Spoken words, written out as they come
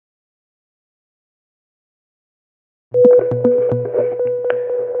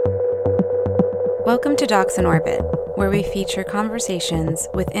Welcome to Docs in Orbit, where we feature conversations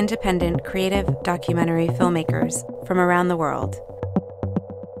with independent creative documentary filmmakers from around the world.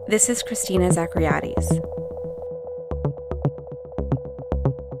 This is Christina Zachariadis.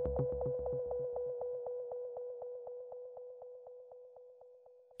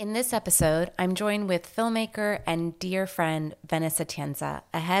 In this episode, I'm joined with filmmaker and dear friend Venice Atienza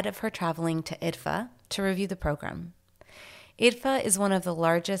ahead of her traveling to IDFA to review the program. IDFA is one of the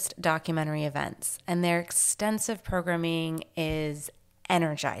largest documentary events, and their extensive programming is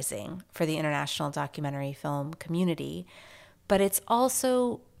energizing for the international documentary film community, but it's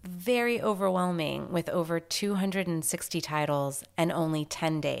also very overwhelming with over 260 titles and only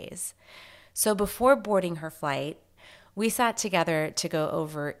 10 days. So before boarding her flight, we sat together to go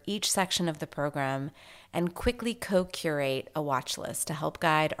over each section of the program and quickly co-curate a watch list to help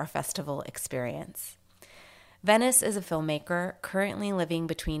guide our festival experience. Venice is a filmmaker currently living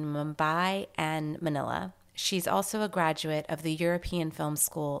between Mumbai and Manila. She's also a graduate of the European Film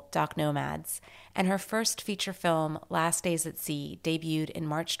School Doc Nomads, and her first feature film, Last Days at Sea, debuted in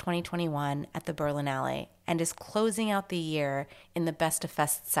March 2021 at the Berlinale and is closing out the year in the Best of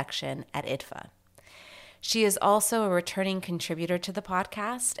Fest section at IDFA. She is also a returning contributor to the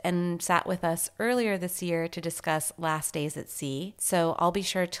podcast and sat with us earlier this year to discuss Last Days at Sea. So I'll be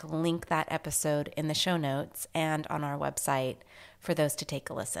sure to link that episode in the show notes and on our website for those to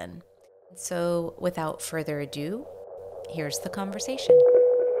take a listen. So without further ado, here's the conversation.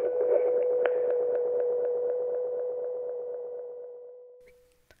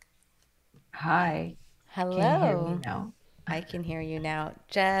 Hi. Hello. Can you hear me now? I can hear you now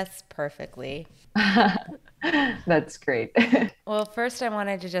just perfectly. That's great. Well, first I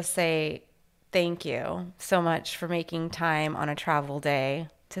wanted to just say thank you so much for making time on a travel day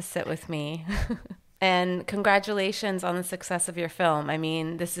to sit with me. And congratulations on the success of your film. I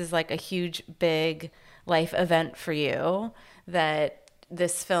mean, this is like a huge, big life event for you that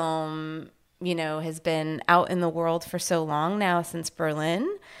this film, has been out in the world for so long now, since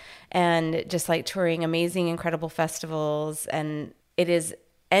Berlin, and just like touring amazing, incredible festivals. And it is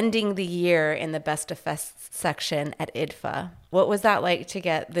ending the year in the Best of Fest section at IDFA. What was that like to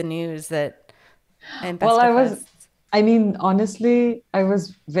get the news that in Best of Fest? Honestly, I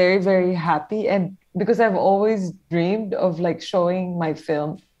was very, very happy. And because I've always dreamed of like showing my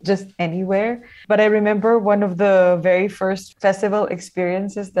film just anywhere. But I remember one of the very first festival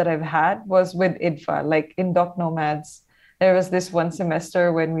experiences that I've had was with IDFA, like in Doc Nomads. There was this one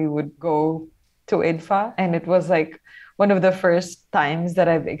semester when we would go to IDFA, and it was like one of the first times that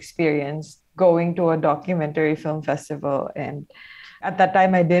I've experienced going to a documentary film festival. And at that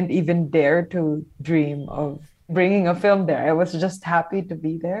time, I didn't even dare to dream of bringing a film there. I was just happy to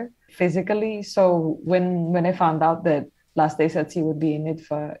be there physically. So when I found out that Last Days at Sea would be in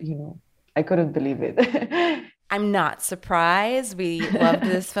IDFA, I couldn't believe it. I'm not surprised. We loved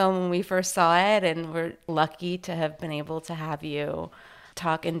this film when we first saw it, and we're lucky to have been able to have you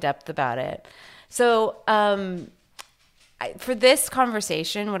talk in depth about it. So for this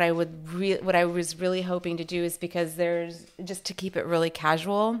conversation, what I was really hoping to do is, because there's just to keep it really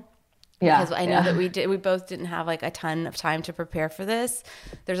casual. Yeah, because I know that we both didn't have like a ton of time to prepare for this.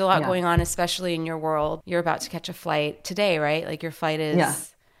 There's a lot going on, especially in your world. You're about to catch a flight today, right? Like your flight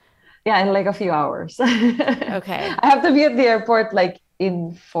is... Yeah, in like a few hours. Okay. I have to be at the airport like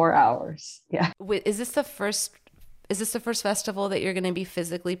in 4 hours. Yeah. Wait, is this the first festival that you're going to be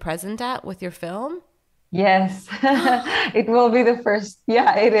physically present at with your film? Yes. It will be the first.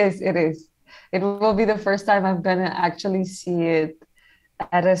 Yeah, it is. It is. It will be the first time I'm going to actually see it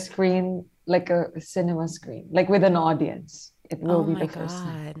at a screen, like a cinema screen, like with an audience. It will be the first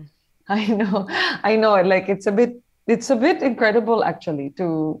time. I know. Like it's a bit incredible actually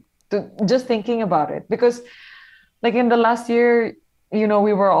to just thinking about it, because like in the last year, we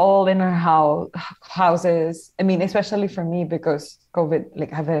were all in our houses. I mean, especially for me, because COVID,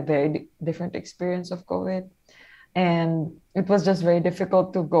 like I have a very different experience of COVID, and it was just very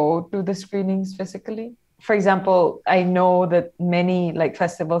difficult to go to the screenings physically. For example, I know that many like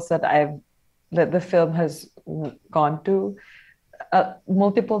festivals that the film has gone to,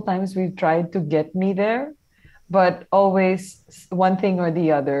 multiple times we've tried to get me there, but always one thing or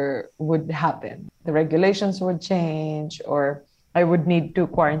the other would happen. The regulations would change, or I would need to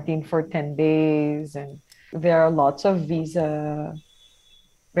quarantine for 10 days. And there are lots of visa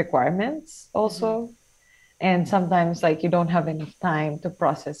requirements also. Mm-hmm. And sometimes like you don't have enough time to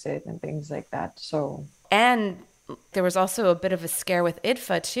process it and things like that. So. And there was also a bit of a scare with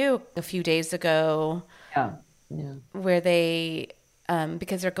IDFA too a few days ago. Yeah. Where they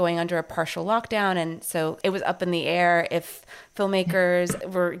because they're going under a partial lockdown. And so it was up in the air if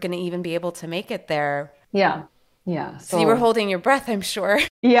filmmakers were going to even be able to make it there. Yeah. Yeah. So you were holding your breath, I'm sure.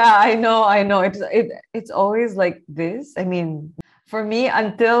 Yeah, I know. It's always like this. I mean, for me,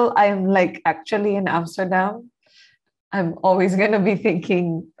 until I'm like actually in Amsterdam, I'm always gonna be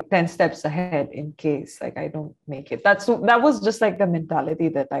thinking 10 steps ahead in case like I don't make it. That was just like the mentality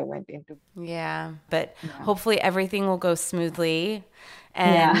that I went into. Yeah, but Yeah. hopefully everything will go smoothly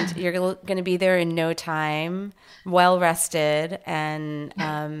and Yeah. you're going to be there in no time, well rested, and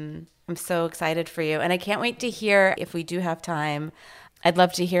I'm so excited for you. And I can't wait to hear, if we do have time, I'd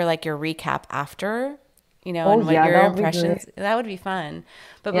love to hear like your recap after, Oh and what yeah, your that would be impressions. great. That would be fun.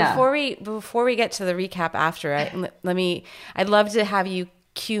 But Yeah. before we get to the recap after, I'd love to have you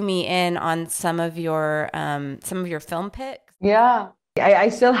cue me in on some of your film picks. Yeah. I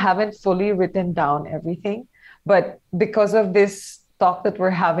still haven't fully written down everything, but because of this talk that we're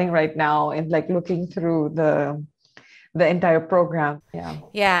having right now and like looking through the entire program. Yeah.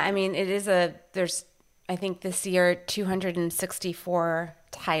 Yeah, I mean, there's, I think this year, 264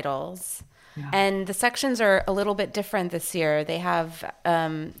 titles. Yeah. And the sections are a little bit different this year. They have,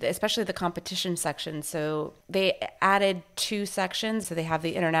 especially the competition section. So they added two sections. So they have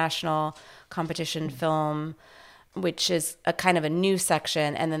the international competition film, which is a kind of a new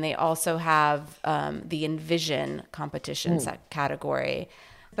section. And then they also have the Envision competition category.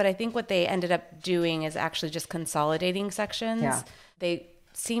 But I think what they ended up doing is actually just consolidating sections. Yeah. They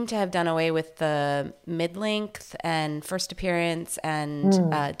seem to have done away with the mid-length and first appearance and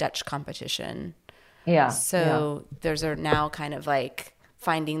Dutch competition. Yeah. So those are now kind of like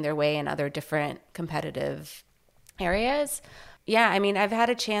finding their way in other different competitive areas. Yeah, I mean, I've had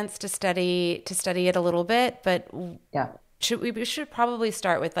a chance to study it a little bit, but Yeah. we should probably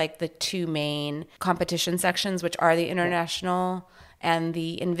start with like the two main competition sections, which are the international and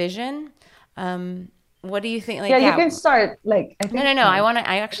the Envision. What do you think? Like, Yeah, you can start. Like, I think. No.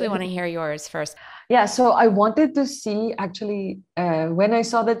 I actually want to hear yours first. Yeah, so I wanted to see actually when I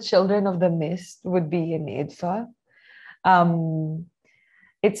saw that Children of the Mist would be in IDFA. Um,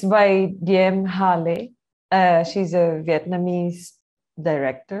 it's by Diem Hale. She's a Vietnamese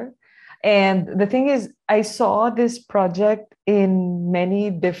director. And the thing is, I saw this project in many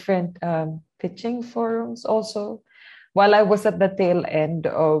different pitching forums also while I was at the tail end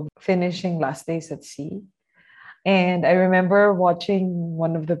of finishing Last Days at Sea. And I remember watching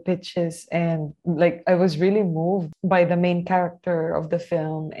one of the pitches and like I was really moved by the main character of the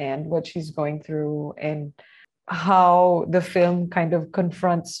film and what she's going through and how the film kind of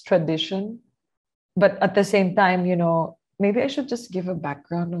confronts tradition. But at the same time, maybe I should just give a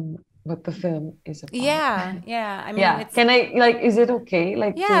background on what the film is about. Yeah. I mean, Yeah. Can I like, is it okay?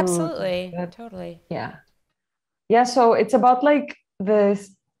 Like, yeah, absolutely. Totally. Yeah. Yeah. So it's about like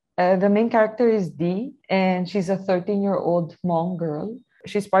this. The main character is Dee, and she's a 13-year-old Hmong girl.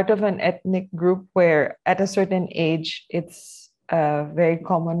 She's part of an ethnic group where, at a certain age, it's very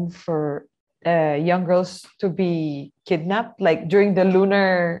common for young girls to be kidnapped. Like during the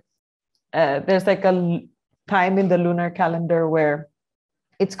lunar, there's like a time in the lunar calendar where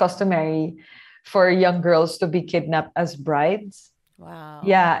it's customary for young girls to be kidnapped as brides. Wow.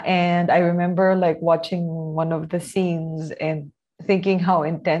 Yeah, and I remember like watching one of the scenes and thinking how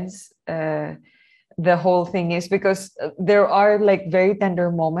intense the whole thing is because there are like very tender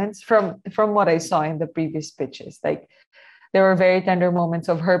moments from what I saw in the previous pitches. Like there were very tender moments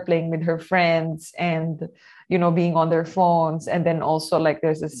of her playing with her friends and being on their phones, and then also like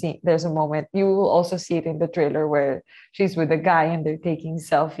there's a moment you will also see it in the trailer where she's with a guy and they're taking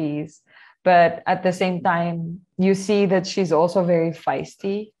selfies, but at the same time you see that she's also very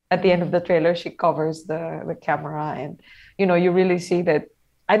feisty. At the end of the trailer she covers the camera and you really see that.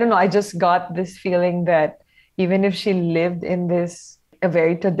 I don't know, I just got this feeling that even if she lived in a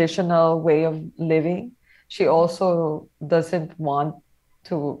very traditional way of living, she also doesn't want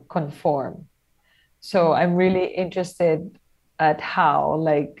to conform. So I'm really interested at how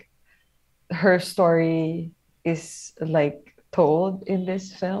like her story is like told in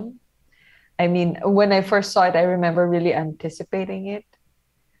this film. I mean, when I first saw it, I remember really anticipating it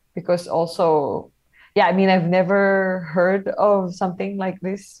because also, yeah, I mean, I've never heard of something like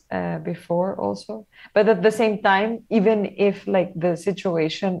this before also. But at the same time, even if like the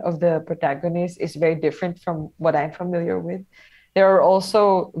situation of the protagonist is very different from what I'm familiar with, there are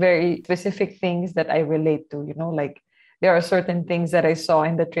also very specific things that I relate to, like there are certain things that I saw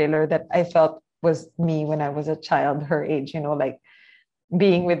in the trailer that I felt was me when I was a child, her age, like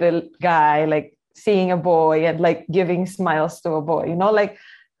being with a guy, like seeing a boy and like giving smiles to a boy, like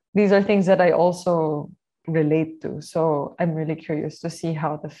these are things that I also relate to. So I'm really curious to see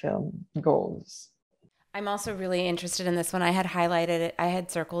how the film goes. I'm also really interested in this one. I had highlighted it, I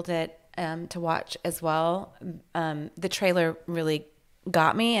had circled it to watch as well. The trailer really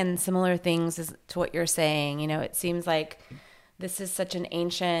got me, and similar things as to what you're saying. You know, it seems like this is such an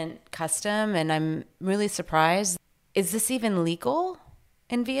ancient custom, and I'm really surprised. Is this even legal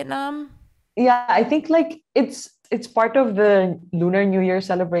in Vietnam? Yeah, I think like it's part of the Lunar New Year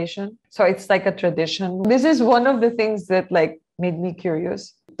celebration. So it's like a tradition. This is one of the things that like made me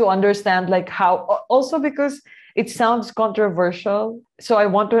curious to understand like how, also because it sounds controversial. So I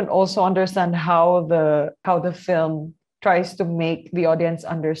want to also understand how the film tries to make the audience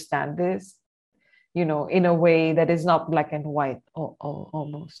understand this, you know, in a way that is not black and white,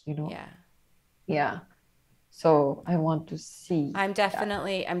 almost, you know. Yeah. Yeah. So I want to see that. I'm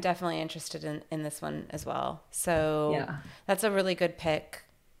definitely interested in this one as well. So Yeah. that's a really good pick.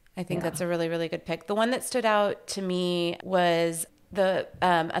 I think Yeah. that's a really, really good pick. The one that stood out to me was the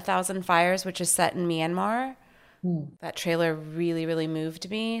A Thousand Fires, which is set in Myanmar. Hmm. That trailer really, really moved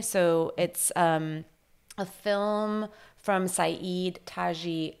me. So it's a film from Saeed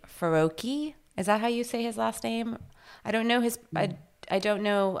Taji Faroqi. Is that how you say his last name? I don't know his. I don't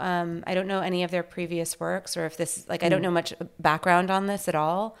know. I don't know any of their previous works, or if this like I don't know much background on this at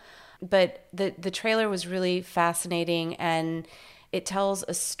all. But the trailer was really fascinating, and it tells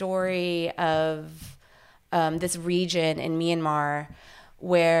a story of this region in Myanmar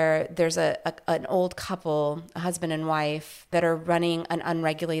where there's an old couple, a husband and wife, that are running an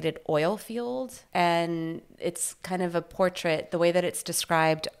unregulated oil field. And it's kind of a portrait. The way that it's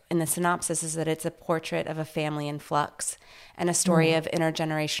described in the synopsis is that it's a portrait of a family in flux and a story of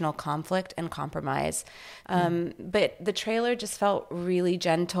intergenerational conflict and compromise. But the trailer just felt really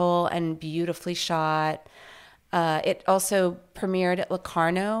gentle and beautifully shot. It also premiered at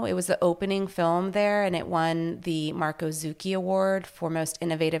Locarno. It was the opening film there, and it won the Marco Zucchi Award for Most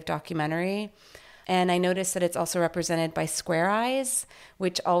Innovative Documentary. And I noticed that it's also represented by Square Eyes,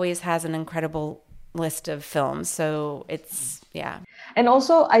 which always has an incredible list of films. So it's, yeah. And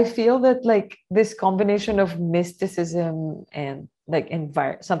also, I feel that like this combination of mysticism and like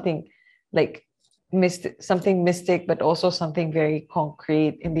something like something mystic, but also something very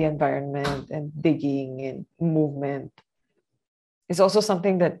concrete in the environment and digging and movement is also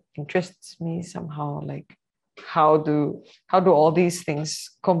something that interests me somehow. Like how do all these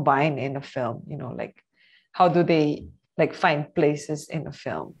things combine in a film? You know, like how do they like find places in a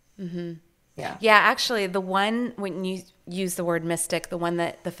film? Yeah. Yeah, actually, the one, when you use the word mystic,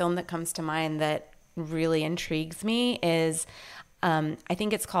 the film that comes to mind that really intrigues me is, I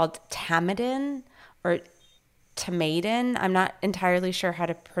think it's called Tamadin or Tamaden. I'm not entirely sure how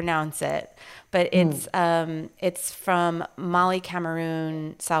to pronounce it, but it's from Mali,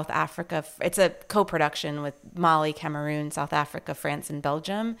 Cameroon, South Africa. It's a co-production with Mali, Cameroon, South Africa, France, and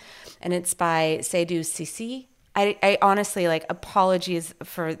Belgium, and it's by Seydou Sisi. I honestly, like, apologies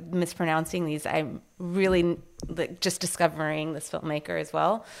for mispronouncing these. I'm really like, just discovering this filmmaker as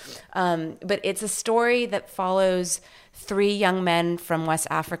well. But it's a story that follows three young men from West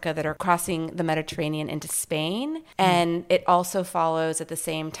Africa that are crossing the Mediterranean into Spain. And it also follows at the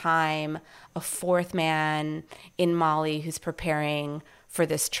same time a fourth man in Mali who's preparing for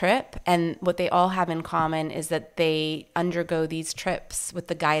this trip. And what they all have in common is that they undergo these trips with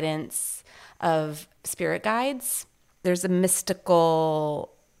the guidance of spirit guides. There's a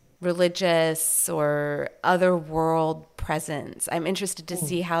mystical, religious, or other world presence. I'm interested to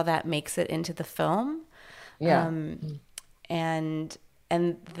see how that makes it into the film. Yeah. And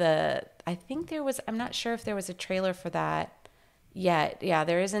I think I'm not sure if there was a trailer for that yet. Yeah,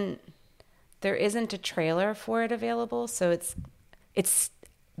 there isn't a trailer for it available, so it's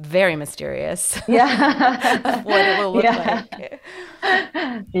very mysterious. Yeah. Of what it will look like.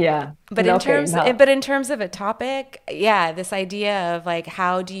 Yeah. But in terms of a topic, yeah, this idea of like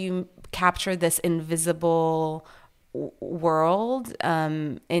how do you capture this invisible world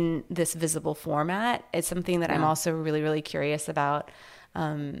in this visible format is something that I'm also really, really curious about.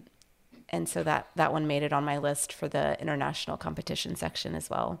 And so that one made it on my list for the international competition section as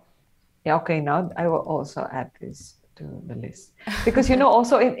well. Yeah, okay, now I will also add this to the list. Because, you know,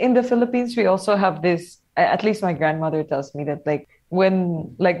 also in the Philippines, we also have this, at least my grandmother tells me that like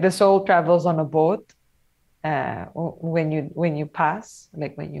when like the soul travels on a boat, when you pass,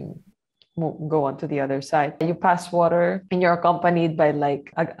 like when you go on to the other side, you pass water and you're accompanied by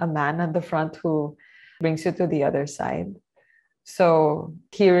like a man at the front who brings you to the other side. So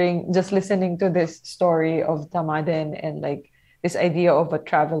just listening to this story of Tamaden and like this idea of a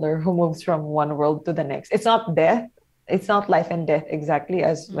traveler who moves from one world to the next. It's not death. It's not life and death exactly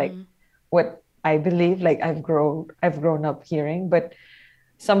as like what I believe, like I've grown up hearing, but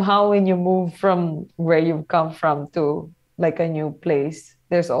somehow when you move from where you've come from to like a new place,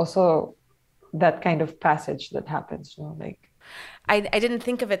 there's also that kind of passage that happens, like I didn't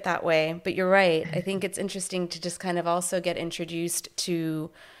think of it that way, but you're right. I think it's interesting to just kind of also get introduced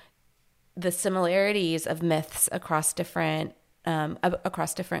to the similarities of myths across different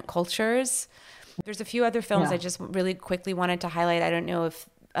cultures. There's a few other films I yeah. just really quickly wanted to highlight. I don't know if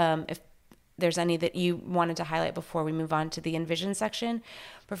there's any that you wanted to highlight before we move on to the Envision section,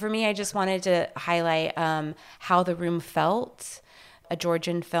 but for me, I just wanted to highlight How the Room Felt, a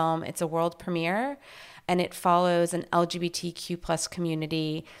Georgian film. It's a world premiere, and it follows an LGBTQ plus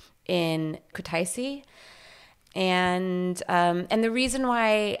community in Kutaisi. And the reason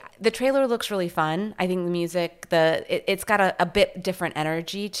why the trailer looks really fun, I think the music, it's got a bit different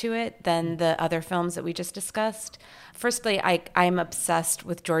energy to it than the other films that we just discussed. Firstly, I'm obsessed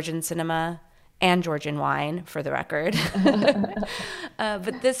with Georgian cinema and Georgian wine, for the record.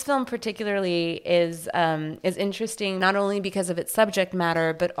 But this film particularly is interesting not only because of its subject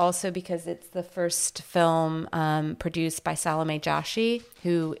matter, but also because it's the first film produced by Salome Joshi,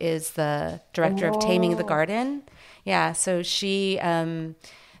 who is the director of Taming the Oh, Garden. Yeah, so she's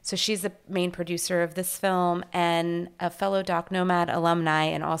the main producer of this film, and a fellow Doc Nomad alumni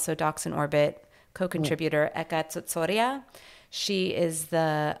and also Docs in Orbit co-contributor Eka Tsotsoria. She is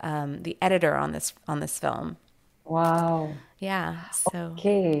the editor on this film. wow. Yeah. So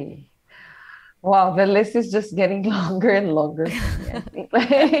Okay. Wow, the list is just getting longer and longer for me. I think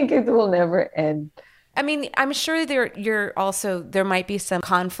like it will never end. I mean, I'm sure there might be some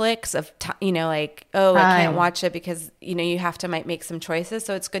conflicts of like, oh, I can't Time. watch it because you have to might make some choices.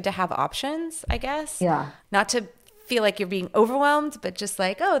 So it's good to have options, I guess. Yeah. Not to feel like you're being overwhelmed, but just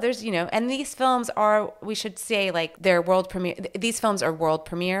like, oh, there's and these films are, we should say, like, they're world premiere. These films are world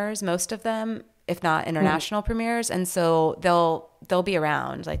premieres, most of them, if not Mm, international premieres, and so they'll be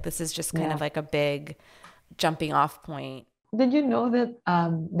around. Like, this is just kind of yeah. like a big jumping off point. Did you know that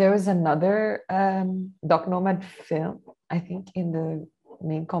there was another Doc Nomad film, I think, in the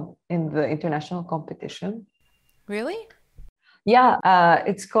in the international competition? Really? Yeah,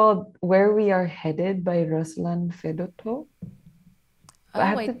 it's called Where We Are Headed by Ruslan Fedoto. I Oh,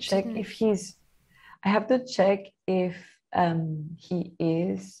 have I to check didn't. if I have to check if he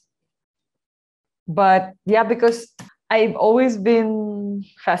is. But yeah, because I've always been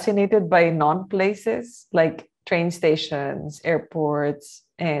fascinated by non-places like train stations, airports,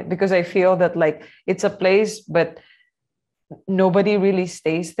 and because I feel that like it's a place, but nobody really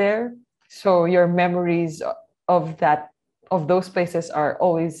stays there. So your memories of of those places are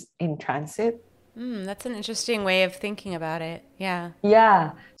always in transit. That's an interesting way of thinking about it. Yeah.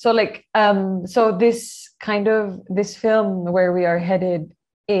 Yeah. So like so this film Where We Are Headed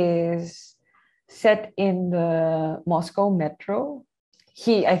is set in the Moscow metro.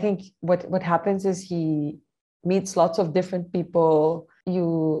 I think what happens is he meets lots of different people.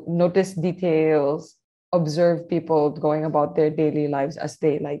 You notice details, observe people going about their daily lives as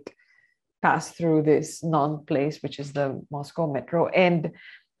they like pass through this non-place, which is the Moscow metro. And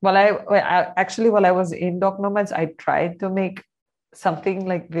while I was in Doc Nomads, I tried to make something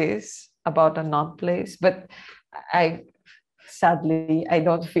like this about a non-place, but I sadly I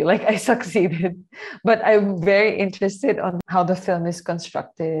don't feel like I succeeded. But I'm very interested on how the film is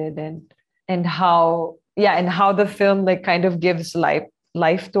constructed and how the film like kind of gives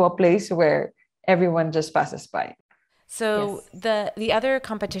life to a place where everyone just passes by. So Yes. the other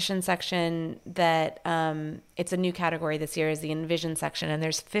competition section that it's a new category this year is the Envision section, and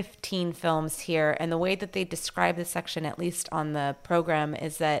there's 15 films here. And the way that they describe the section, at least on the program,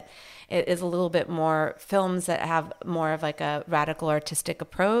 is that it is a little bit more films that have more of like a radical artistic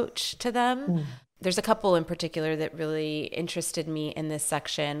approach to them. Mm. There's a couple in particular that really interested me in this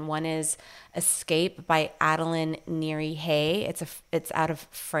section. One is Escape by Adeline Neary Hay. It's out of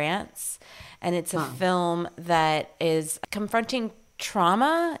France, and it's a Huh. film that is confronting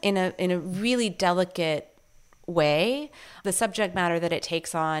trauma in a really delicate way. The subject matter that it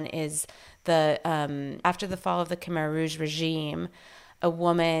takes on is the after the fall of the Khmer Rouge regime, a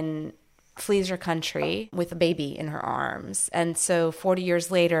woman flees her country with a baby in her arms. And so 40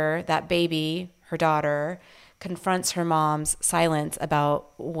 years later, that baby, her daughter, confronts her mom's silence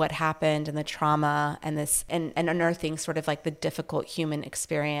about what happened and the trauma and this and unearthing sort of like the difficult human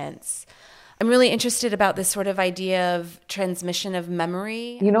experience. I'm really interested about this sort of idea of transmission of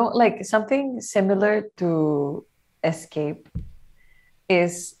memory. Like something similar to Escape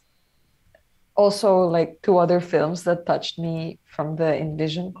is also like two other films that touched me from the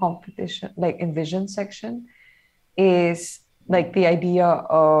Envision competition, like Envision section, is like the idea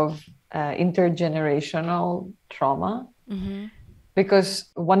of intergenerational trauma. Mm-hmm. Because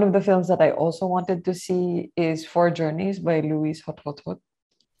one of the films that I also wanted to see is Four Journeys by Louise Hot Hot Hot.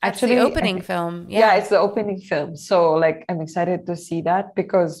 That's the Actually, I opening think, film. yeah, Yeah. it's the opening film. So like I'm excited to see that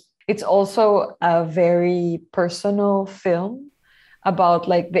because it's also a very personal film about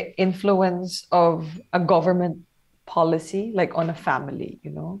like the influence of a government policy like on a family,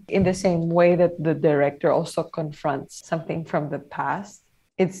 in the same way that the director also confronts something from the past.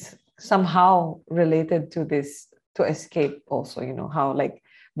 It's somehow related to this, to Escape also, how like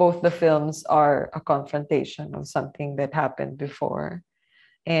both the films are a confrontation of something that happened before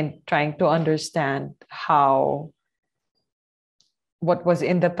and trying to understand how what was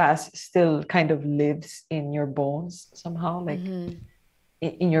in the past still kind of lives in your bones somehow, like Mm-hmm.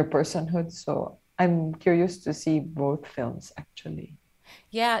 in your personhood. So I'm curious to see both films actually.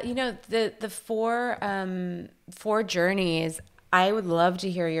 Yeah, the four journeys. I would love to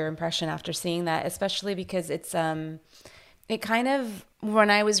hear your impression after seeing that, especially because it kind of when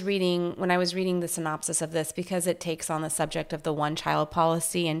I was reading the synopsis of this, because it takes on the subject of the one child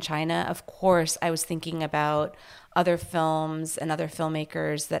policy in China. Of course, I was thinking about other films and other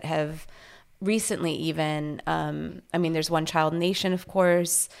filmmakers that have recently even I mean, there's One Child Nation, of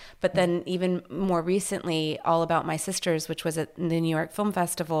course, but then even more recently, All About My Sisters, which was at the New York Film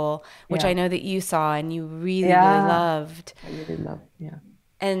Festival, which I Yeah. know that you saw and you really, really Yeah. loved. I really love. Yeah.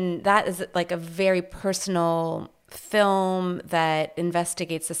 And that is like a very personal film that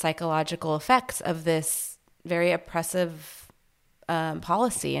investigates the psychological effects of this very oppressive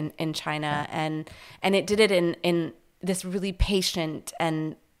policy in Yeah. China, and it did it in this really patient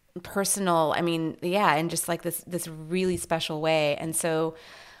and personal. I mean, yeah, in just like this really special way. And so,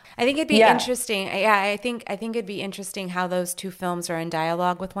 I think it'd be Yeah. interesting. Yeah, I think it'd be interesting how those two films are in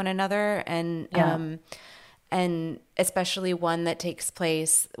dialogue with one another, Yeah. and especially one that takes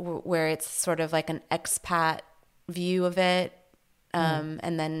place where it's sort of like an expat view of it, Mm.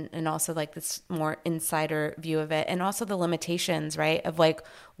 and also like this more insider view of it, and also the limitations, right, of like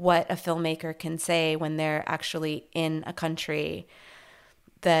what a filmmaker can say when they're actually in a country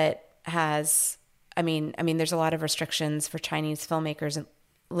that has, there's a lot of restrictions for Chinese filmmakers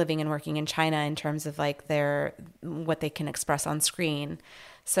living and working in China in terms of like their what they can express on screen. Yeah.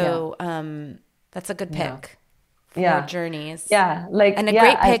 So that's a good Yeah. pick. Four Yeah. Journeys. Yeah. Like, And a yeah,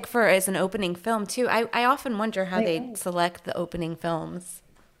 great pick for as an opening film too. I often wonder how I they know. select the opening films.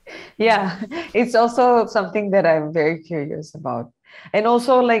 Yeah. It's also something that I'm very curious about. And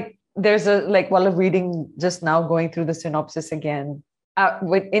also like there's a like while reading just now going through the synopsis again,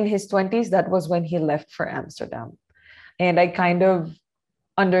 in his 20s, that was when he left for Amsterdam. And I kind of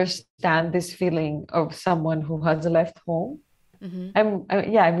understand this feeling of someone who has left home. Hmm.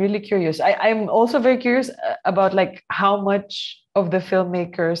 Yeah, I'm really curious. I'm also very curious about like how much of the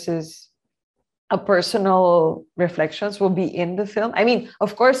filmmakers is a personal reflections will be in the film. I mean,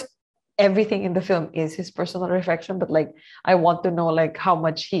 of course, everything in the film is his personal reflection, but like I want to know like how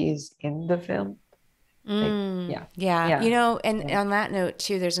much he is in the film. Like, yeah, Yeah, yeah, and yeah, on that note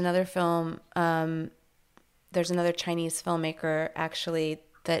too, there's another film. There's another Chinese filmmaker actually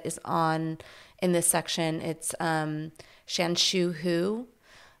that is on in this section. It's Shanshu Hu,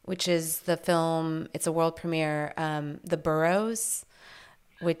 which is the film. It's a world premiere. The Burrows,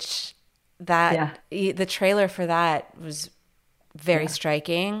 which yeah, the trailer for that was very yeah,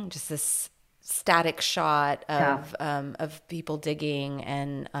 striking. Just this static shot yeah, of people digging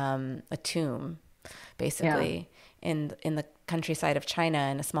and a tomb, yeah, basically in the countryside of China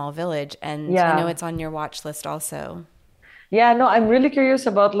in a small village. And I know yeah. it's on your watch list also. Yeah, no, I'm really curious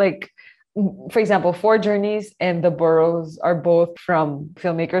about like, for example, Four Journeys and The Burrows are both from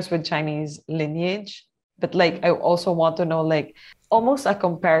filmmakers with Chinese lineage. But like, I also want to know like almost a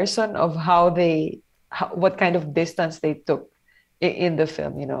comparison of what kind of distance they took in the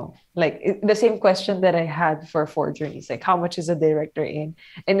film, like the same question that I had for Four Journeys, like how much is a director in?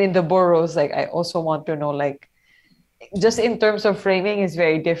 And in The Burrows, like I also want to know like just in terms of framing is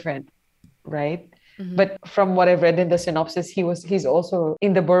very different, right? Hmm. But from what I've read in the synopsis, he's also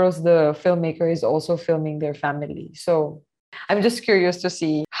in the Burrows, the filmmaker is also filming their family. So I'm just curious to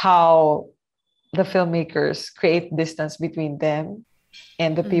see how the filmmakers create distance between them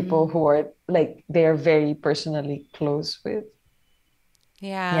and the people Hmm. who are like they're very personally close with.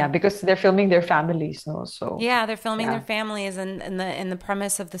 Yeah, Yeah. because they're filming their families, no? So Yeah, they're filming their yeah. families, and the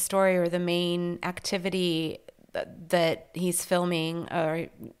premise of the story, or the main activity that he's filming, or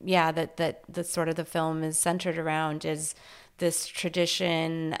yeah, that the sort of the film is centered around, is this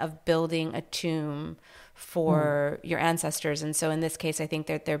tradition of building a tomb Mm. for your ancestors. And so in this case, I think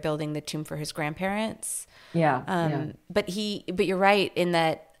they're building the tomb for his grandparents. Yeah, yeah. But you're right in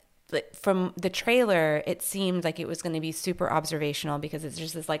that from the trailer, it seemed like it was going to be super observational because it's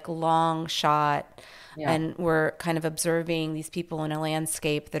just this like long shot, Yeah. and we're kind of observing these people in a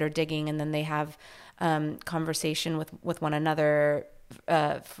landscape that are digging, and then they have conversation with one another,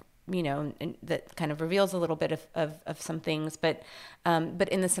 and that kind of reveals a little bit of some things. But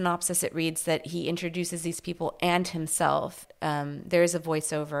in the synopsis, it reads that he introduces these people and himself. There is a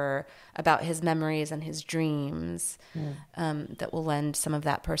voiceover about his memories and his dreams that will lend some of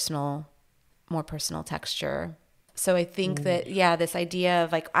that more personal texture. So I think that, this idea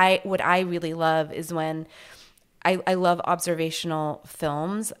of like, what I really love is when I love observational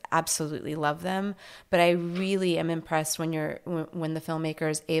films, absolutely love them, but I really am impressed when the filmmaker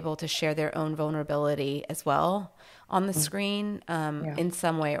is able to share their own vulnerability as well on the screen in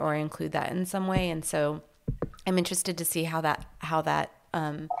some way, or include that in some way. And so I'm interested to see how that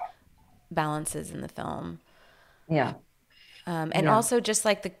balances in the film. Yeah. And also just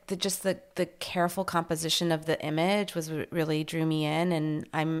like the careful composition of the image really drew me in, and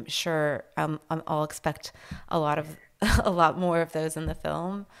I'm sure I'll expect a lot more of those in the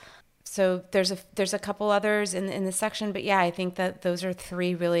film. So there's a couple others in the section, but I think that those are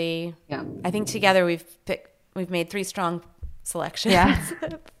three really. Yeah. I think together we've made three strong selections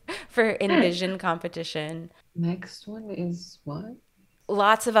for Envision competition. Next one is what?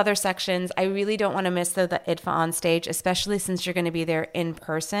 Lots of other sections. I really don't want to miss the IDFA on stage, especially since you're going to be there in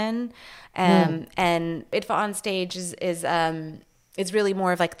person. And IDFA on stage is really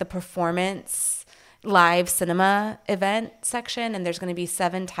more of like the performance live cinema event section, and there's going to be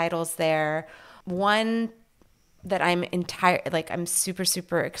 7 titles there. One that I'm super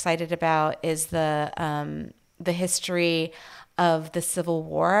super excited about is the history of the Civil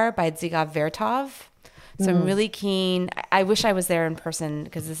War by Zygmunt Vertov. So I'm really keen. I wish I was there in person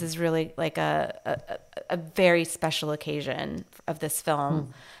because this is really like a very special occasion of this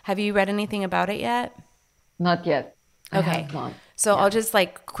film. Have you read anything about it yet? Not yet. Okay. I have not. So I'll just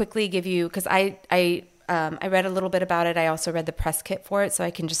like quickly give you, because I read a little bit about it. I also read the press kit for it, so I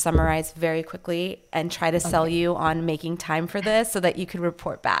can just summarize very quickly and try to sell you on making time for this so that you could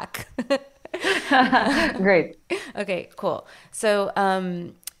report back. Great. Okay, cool. So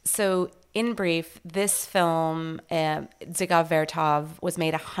in brief, this film, Zygmunt Vertov, was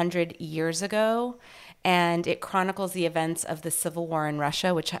made 100 years ago, and it chronicles the events of the Civil War in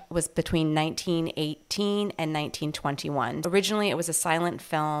Russia, which was between 1918 and 1921. Originally, it was a silent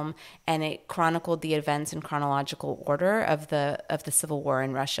film, and it chronicled the events in chronological order of the Civil War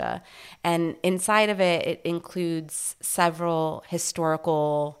in Russia. And inside of it, it includes several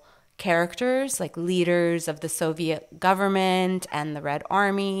historical characters, like leaders of the Soviet government and the Red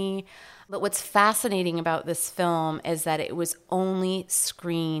Army. But what's fascinating about this film is that it was only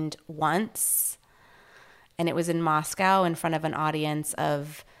screened once, and it was in Moscow in front of an audience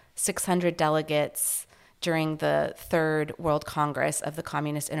of 600 delegates during the Third World Congress of the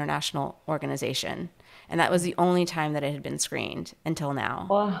Communist International Organization. And that was the only time that it had been screened until now.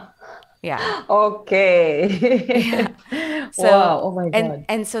 Wow. Yeah. Okay. So, wow. Oh my God.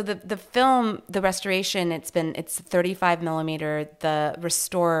 And so the film, the restoration, it's 35 millimeter. The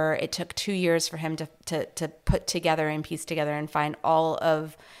restorer, it took 2 years for him to put together and piece together and find all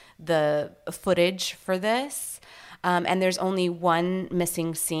of the footage for this. And there's only one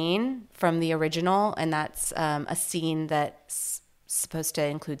missing scene from the original, and that's a scene that's supposed to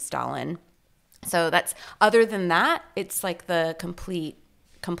include Stalin. So other than that, it's like the complete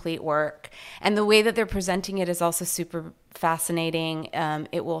work. And the way that they're presenting it is also super fascinating.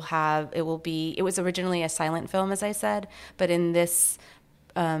 It was originally a silent film, as I said, but in this,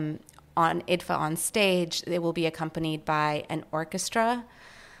 on IDFA on stage, it will be accompanied by an orchestra.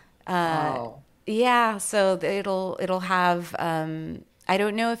 Wow. Yeah, so it'll have, I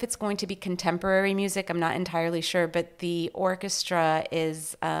don't know if it's going to be contemporary music. I'm not entirely sure, but the orchestra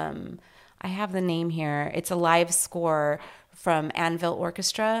is, I have the name here. It's a live score from Anvil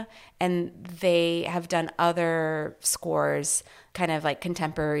Orchestra, and they have done other scores, kind of like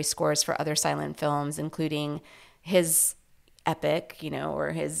contemporary scores for other silent films, including his epic,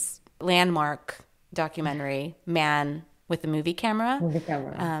 or his landmark documentary, Man with the Movie Camera.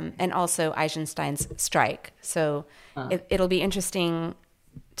 And also Eisenstein's Strike. So it'll be interesting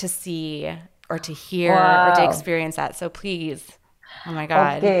to see or to hear or to experience that. So please, oh my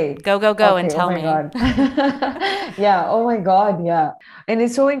God, go and tell me. God. Yeah. Oh my God. Yeah. And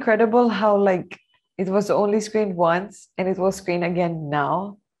it's so incredible how like it was only screened once and it was screened again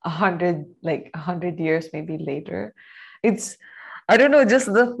now, 100 years maybe later. I don't know, just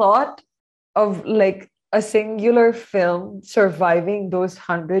the thought of like a singular film surviving those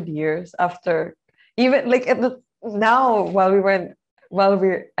 100 years after, even like now while we were while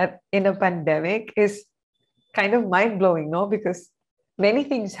in a pandemic is kind of mind-blowing, no? Because many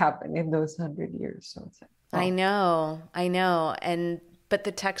things happen in those 100 years. So it's like, wow. I know. But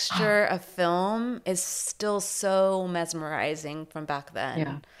the texture of film is still so mesmerizing from back Yeah,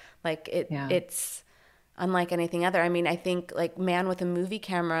 then. Like yeah. it's unlike anything other. I mean, I think like Man with a Movie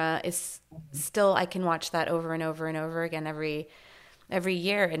Camera is still, I can watch that over and over and over again every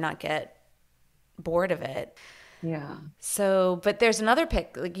year and not get bored of it. Yeah. So, but there's another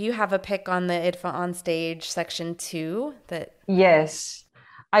pick. Like you have a pick on the IDFA on stage section 2 that Yes.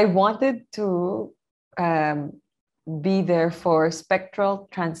 I wanted to um, be there for spectral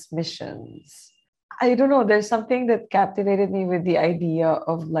transmissions. I don't know, there's something that captivated me with the idea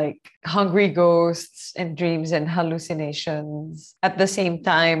of like hungry ghosts and dreams and hallucinations. At the same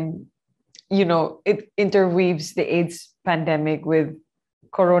time, it interweaves the AIDS pandemic with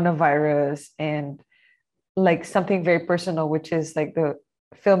coronavirus and like something very personal, which is like the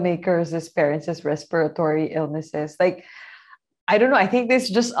filmmakers' experiences, respiratory illnesses. Like, I don't know, I think there's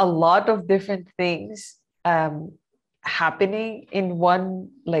just a lot of different things happening in one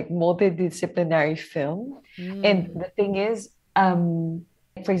like multidisciplinary film. And mm, the thing is,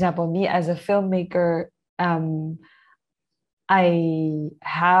 for example, me as a filmmaker, um, I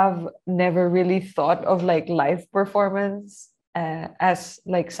have never really thought of like live performance as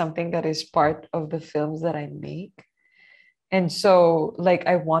like something that is part of the films that I make. And so like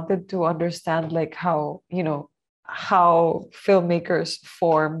I wanted to understand like how filmmakers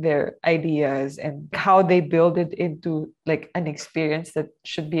form their ideas and how they build it into like an experience that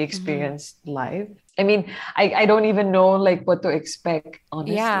should be mhm. experienced live. I mean, I don't even know like what to expect,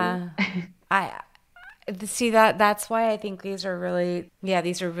 honestly. Yeah. I see that's why I think these are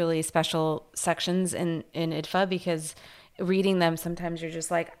really special sections in IDFA because reading them sometimes you're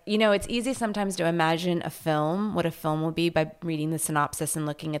just like, it's easy sometimes to imagine what a film will be by reading the synopsis and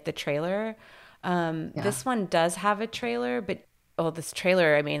looking at the trailer. Yeah. This one does have a trailer, but this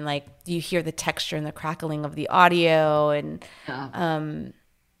trailer, I mean, like you hear the texture and the crackling of the audio and Yeah.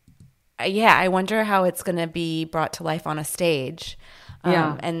 yeah, I wonder how it's going to be brought to life on a stage,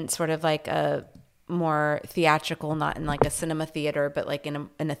 Yeah. and sort of like a more theatrical, not in like a cinema theater, but like in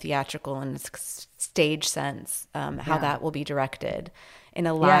a theatrical and stage sense, how Yeah. that will be directed in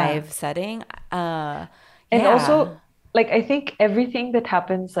a Yeah. live setting. And Yeah, also, like, I think everything that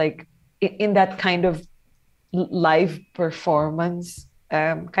happens, like, in that kind of live performance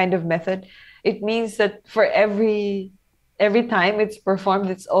kind of method, it means that for every time it's performed,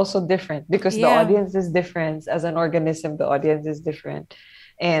 it's also different because the yeah, audience is different. As an organism, the audience is different.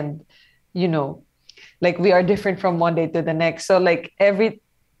 And, you know, like we are different from one day to the next. So, like,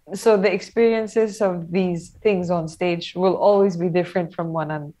 so the experiences of these things on stage will always be different from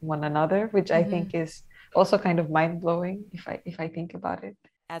one another, which I think is also kind of mind blowing if I think about it.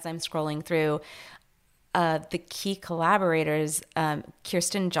 as I'm scrolling through, the key collaborators,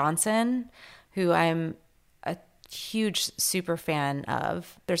 Kirsten Johnson, who I'm a huge super fan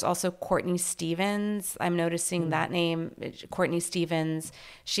of. There's also Courtney Stevens. I'm noticing Mm. that name, Courtney Stevens.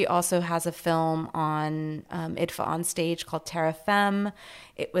 She also has a film on IDFA on stage called Terra Femme.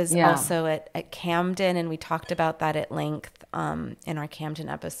 It was Yeah. also at Camden, and we talked about that at length in our Camden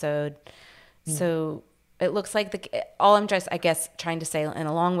episode. Mm. So it looks like all I'm just, I guess, trying to say in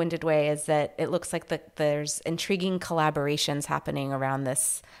a long-winded way is that it looks like there's intriguing collaborations happening around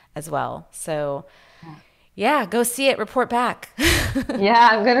this as well. So yeah, go see it, report back. Yeah,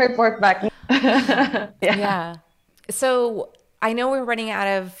 I'm gonna report back. Yeah. Yeah. So I know we're running out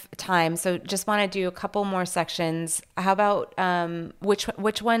of time, so just want to do a couple more sections. How about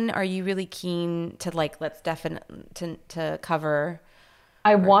which one are you really keen to like? Let's definitely to cover.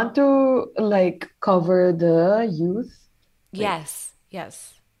 I Or want to like cover the youth. Wait, yes.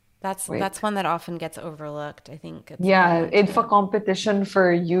 That's wait. one that often gets overlooked. I think it's a good Yeah, one it's a to. competition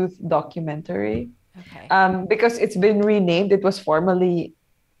for youth documentary. Okay. Because it's been renamed. It was formerly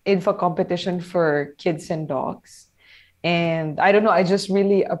Info Competition for Kids and Dogs. And I don't know, I just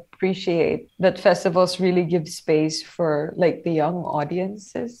really appreciate that festivals really give space for like the young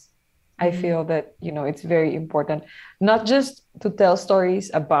audiences. I feel that, it's very important, not just to tell stories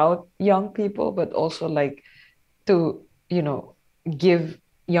about young people, but also like to, give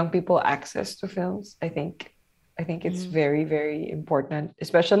young people access to films. I think it's very, very important,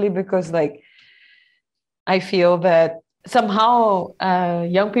 especially because like I feel that somehow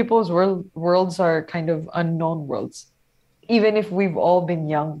young people's worlds are kind of unknown worlds, even if we've all been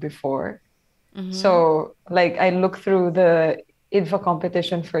young before. So, like, I look through the info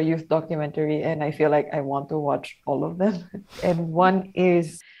competition for youth documentary, and I feel like I want to watch all of them. And one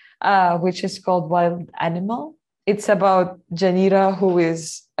is, which is called Wild Animal. it's about Janira, who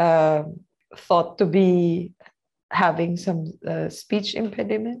is thought to be having some speech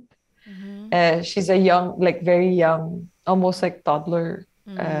impediment. Mm-hmm. She's a young, like very young, almost like toddler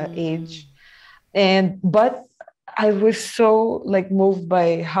Mm. age. But I was so like moved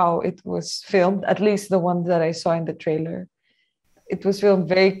by how it was filmed, at least the one that I saw in the trailer. It was filmed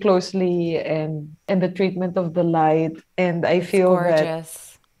very closely, and the treatment of the light. And I It's feel that,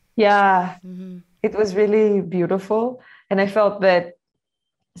 gorgeous. yeah, Mm-hmm. it was really beautiful. And I felt that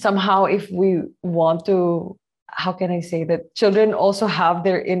somehow, if we want to, how can I say that, children also have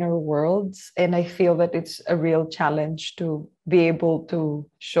their inner worlds, and I feel that it's a real challenge to be able to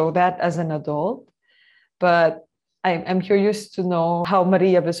show that as an adult. But I'm curious to know how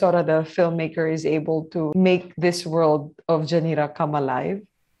Maria Besora, the filmmaker, is able to make this world of Janira come alive,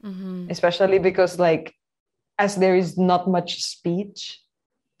 Mm-hmm. especially because, like, as there is not much speech,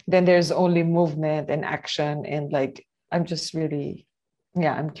 then there's only movement and action. And, like, I'm just really,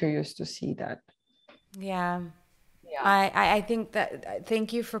 yeah, I'm curious to see that. Yeah. Yeah. I think that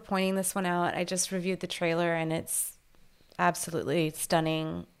thank you for pointing this one out. I just reviewed the trailer and it's absolutely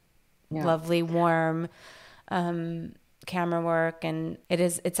stunning, Yeah. lovely, warm camera work, and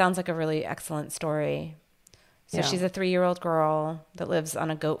it sounds like a really excellent story. So Yeah. she's a 3-year-old girl that lives on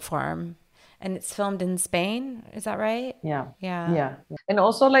a goat farm, and it's filmed in Spain. Is that right? Yeah. Yeah. Yeah. And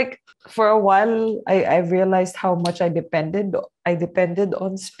also, like, for a while I realized how much I depended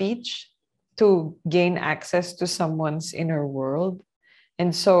on speech to gain access to someone's inner world.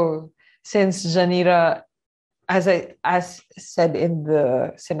 And so, since Janira, as said in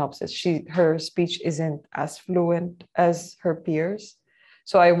the synopsis, her speech isn't as fluent as her peers.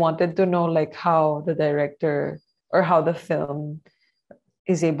 So I wanted to know, like, how the director, or how the film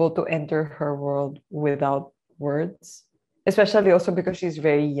is able to enter her world without words, especially also because she's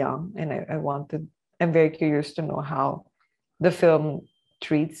very young. And I'm very curious to know how the film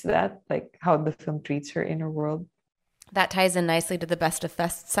treats that, like how the film treats her inner world. That ties in nicely to the best of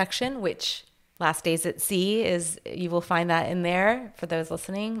fest section, which Last Days at Sea is. You will find that in there for those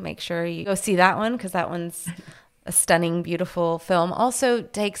listening. Make sure you go see that one because that one's a stunning, beautiful film. Also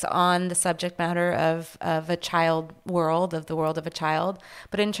takes on the subject matter of a child world, of the world of a child.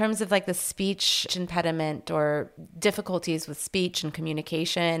 But in terms of like the speech impediment or difficulties with speech and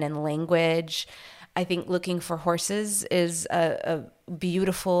communication and language, I think Looking for Horses is a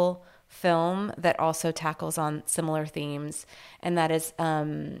beautiful film that also tackles on similar themes, and that is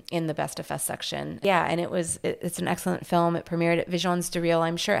in the Best of Fest section. Yeah, and it's an excellent film. It premiered at Visions de Real,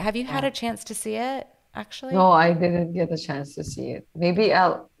 I'm sure. Have you had Yeah. a chance to see it, actually? No, I didn't get a chance to see it. Maybe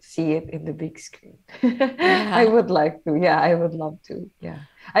I'll see it in the big screen. I Yeah. would like to. Yeah, I would love to. Yeah.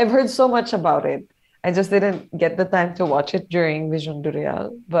 I've heard so much about it. I just didn't get the time to watch it during Vision de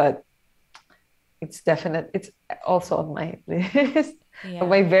Real, but it's also on my list, on Yeah.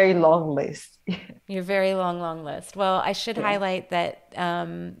 my very long list. Your very long, long list. Well, I should Yeah. highlight that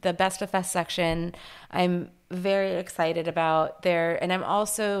the Best of Fest section, I'm very excited about there, and I'm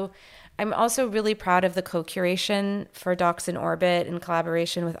also really proud of the co-curation for Docs in Orbit in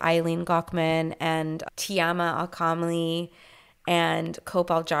collaboration with Eileen Gauckman and Tiama Alkamli and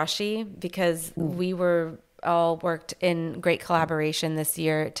Kopal Joshi, because Mm. we were all worked in great collaboration this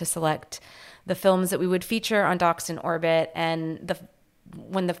year to select the films that we would feature on Docs in Orbit. And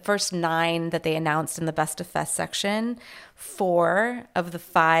when the first 9 that they announced in the Best of Fest section, 4 of the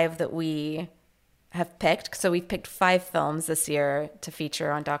 5 that we have picked. So we've picked 5 films this year to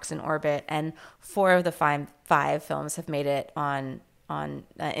feature on Docs in Orbit, and 4 of the five films have made it on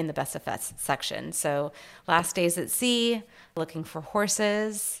in the Best of Fest section. So Last Days at Sea, Looking for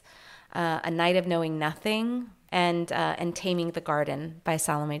Horses, A Night of Knowing Nothing, and Taming the Garden by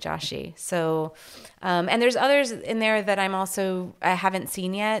Salome Joshi. So, and there's others in there that I haven't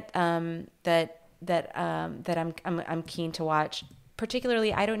seen yet, that I'm keen to watch.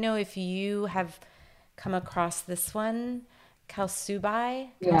 Particularly, I don't know if you have come across this one, Kalsubai.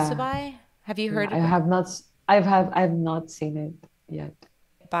 Yeah. Kalsubai. Have you Yeah. heard I of it? have not, I've not seen it yet.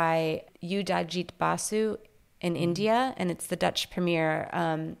 By Udajit Basu in Mm. India, and it's the Dutch premiere.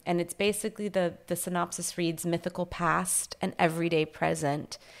 And it's basically the synopsis reads: mythical past and everyday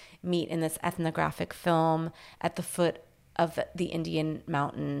present meet in this ethnographic film at the foot of the Indian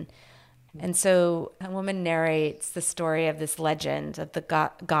mountain. And so a woman narrates the story of this legend of the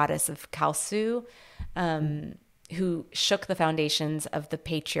goddess of Kalsu, Mm. who shook the foundations of the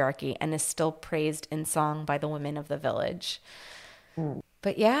patriarchy and is still praised in song by the women of the village. Mm.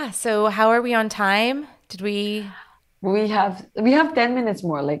 But yeah, so how are we on time? Did we? We have 10 minutes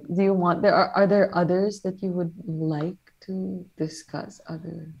more. Like, do you want, are there others that you would like to discuss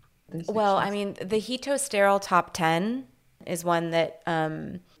other? the Well, I sections? mean, the Hito-Sterile top 10 is one that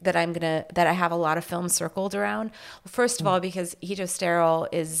that I have a lot of films circled around. Well, first of all, because Hito-Sterile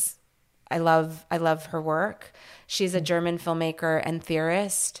is I love her work. She's a German filmmaker and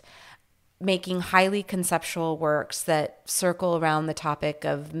theorist making highly conceptual works that circle around the topic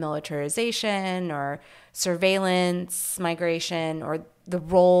of militarization or surveillance, migration, or the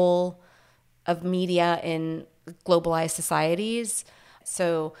role of media in globalized societies.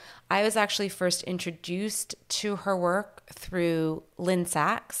 So I was actually first introduced to her work through Lynn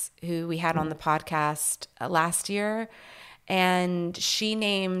Sachs, who we had on the podcast last year. And she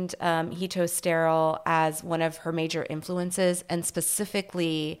named Hito Sterile as one of her major influences, and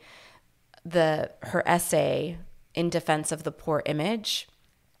specifically her essay in defense of the poor image,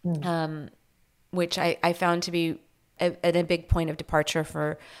 which I found to be a big point of departure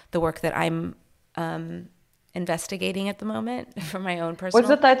for the work that I'm investigating at the moment for my own What's the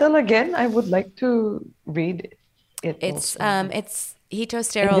personal. title again? I would like to read it It's also. it's Hito In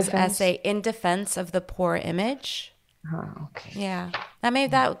Sterile's defense. essay in defense of the poor image. Okay. Yeah,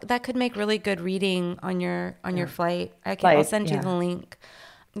 that could make really good reading on your flight. I'll Like, send you yeah. the link.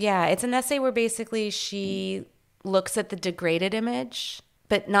 Yeah, it's an essay where basically she looks at the degraded image,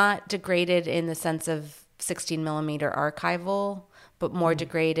 but not degraded in the sense of 16 millimeter archival, but more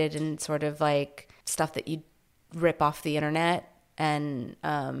degraded in sort of like stuff that you rip off the internet, and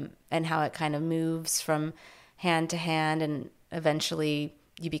how it kind of moves from hand to hand, and eventually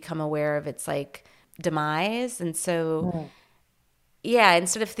you become aware of its like demise. And so, Mm. yeah,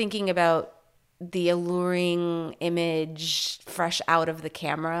 instead of thinking about the alluring image fresh out of the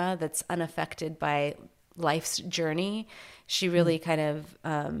camera that's unaffected by life's journey, she really kind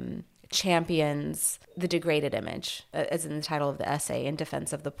of champions the degraded image, as in the title of the essay, in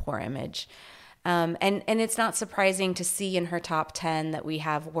defense of the poor image. And it's not surprising to see in her top 10 that we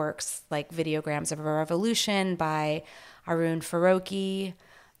have works like Videograms of a Revolution by Arun Faroki,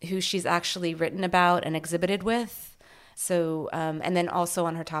 who she's actually written about and exhibited with. So, and then also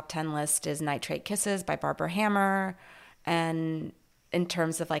on her top 10 list is Nitrate Kisses by Barbara Hammer. And in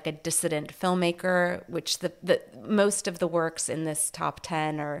terms of like a dissident filmmaker, which the most of the works in this top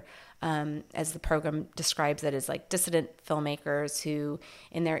 10 are, as the program describes it, as like dissident filmmakers who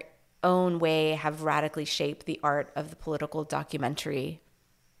in their own way have radically shaped the art of the political documentary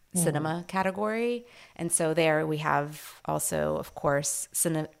cinema category. And so there we have also, of course,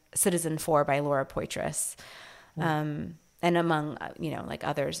 Citizen 4 by Laura Poitras, and among, like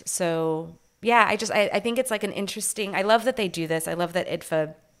others. So yeah, I think it's like an interesting, I love that they do this. I love that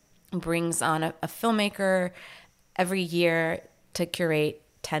IDFA brings on a filmmaker every year to curate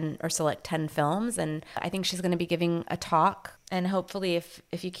 10 or select 10 films. And I think she's going to be giving a talk. And hopefully if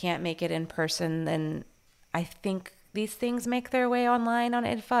you can't make it in person, then I think these things make their way online on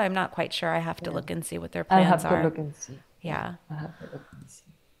IDFA. I'm not quite sure. I have to look and see what their I'll plans have to are. look and see. Yeah. I'll have to look and see.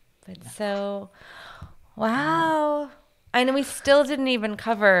 But so, wow. I know we still didn't even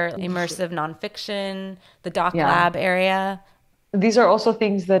cover immersive nonfiction, the doc Yeah. lab area. These are also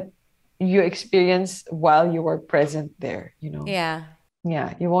things that you experience while you were present there, Yeah.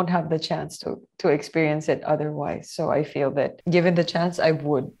 Yeah, you won't have the chance to experience it otherwise. So I feel that given the chance, I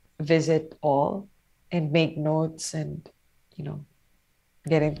would visit all and make notes and,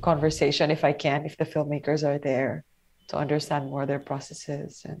 get in conversation if I can, if the filmmakers are there, to understand more their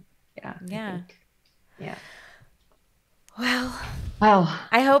processes. And yeah. Yeah. Yeah. Well, Well,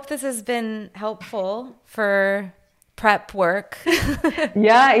 I hope this has been helpful for prep work.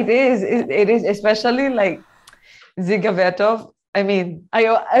 yeah, it is. It is, especially like Zigavetov. I mean,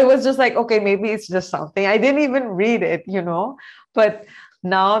 I was just like, okay, maybe it's just something. I didn't even read it, but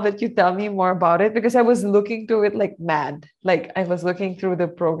now that you tell me more about it, because I was looking to it like mad. Like I was looking through the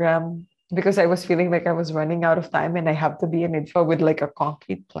program because I was feeling like I was running out of time and I have to be in IDFA with like a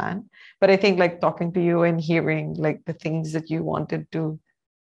concrete plan. But I think like talking to you and hearing like the things that you wanted to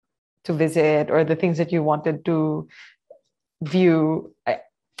visit or the things that you wanted to view,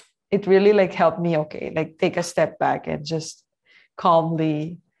 it really like helped me, okay, like take a step back and just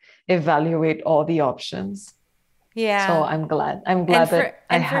calmly evaluate all the options. Yeah. So I'm glad. I'm glad that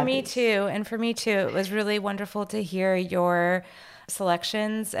I and for had me this. too. And for me too, it was really wonderful to hear your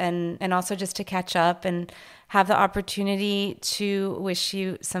selections, and also just to catch up and have the opportunity to wish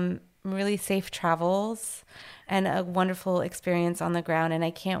you some really safe travels and a wonderful experience on the ground. And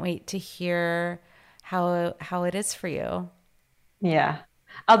I can't wait to hear how it is for you. Yeah.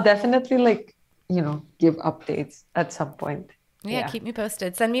 I'll definitely like, give updates at some point. Yeah, Yeah. keep me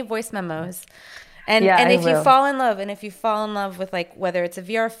posted. Send me voice memos. And Yeah, I if you will. fall in love, with like whether it's a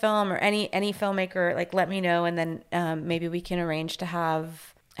VR film or any filmmaker, like let me know, and then maybe we can arrange to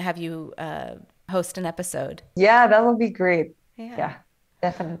have have you host an episode. Yeah, that would be great. Yeah. Yeah,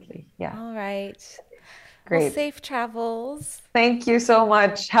 definitely. Yeah. All right. Great. Well, safe travels. Thank you so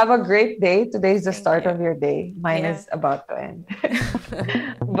much. Have a great day. Today's the start of your day. Mine is about to end.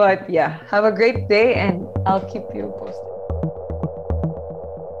 But yeah, have a great day and I'll keep you posted.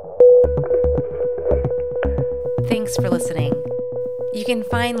 Thanks for listening. You can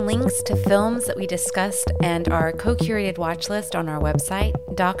find links to films that we discussed and our co-curated watch list on our website,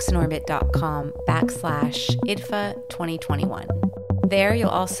 docsonorbit.com/IDFA 2021. There you'll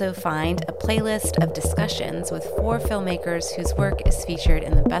also find a playlist of discussions with 4 filmmakers whose work is featured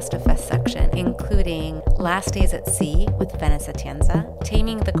in the Best of Fest section, including Last Days at Sea with Venice Atienza,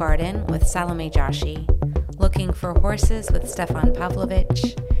 Taming the Garden with Salome Joshi, Looking for Horses with Stefan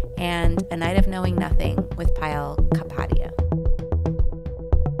Pavlovich, and A Night of Knowing Nothing with Payal Kapadia.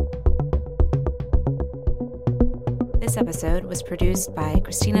 This episode was produced by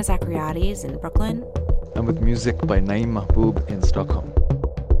Christina Zachariades in Brooklyn and with music by Naeem Mahboub in Stockholm.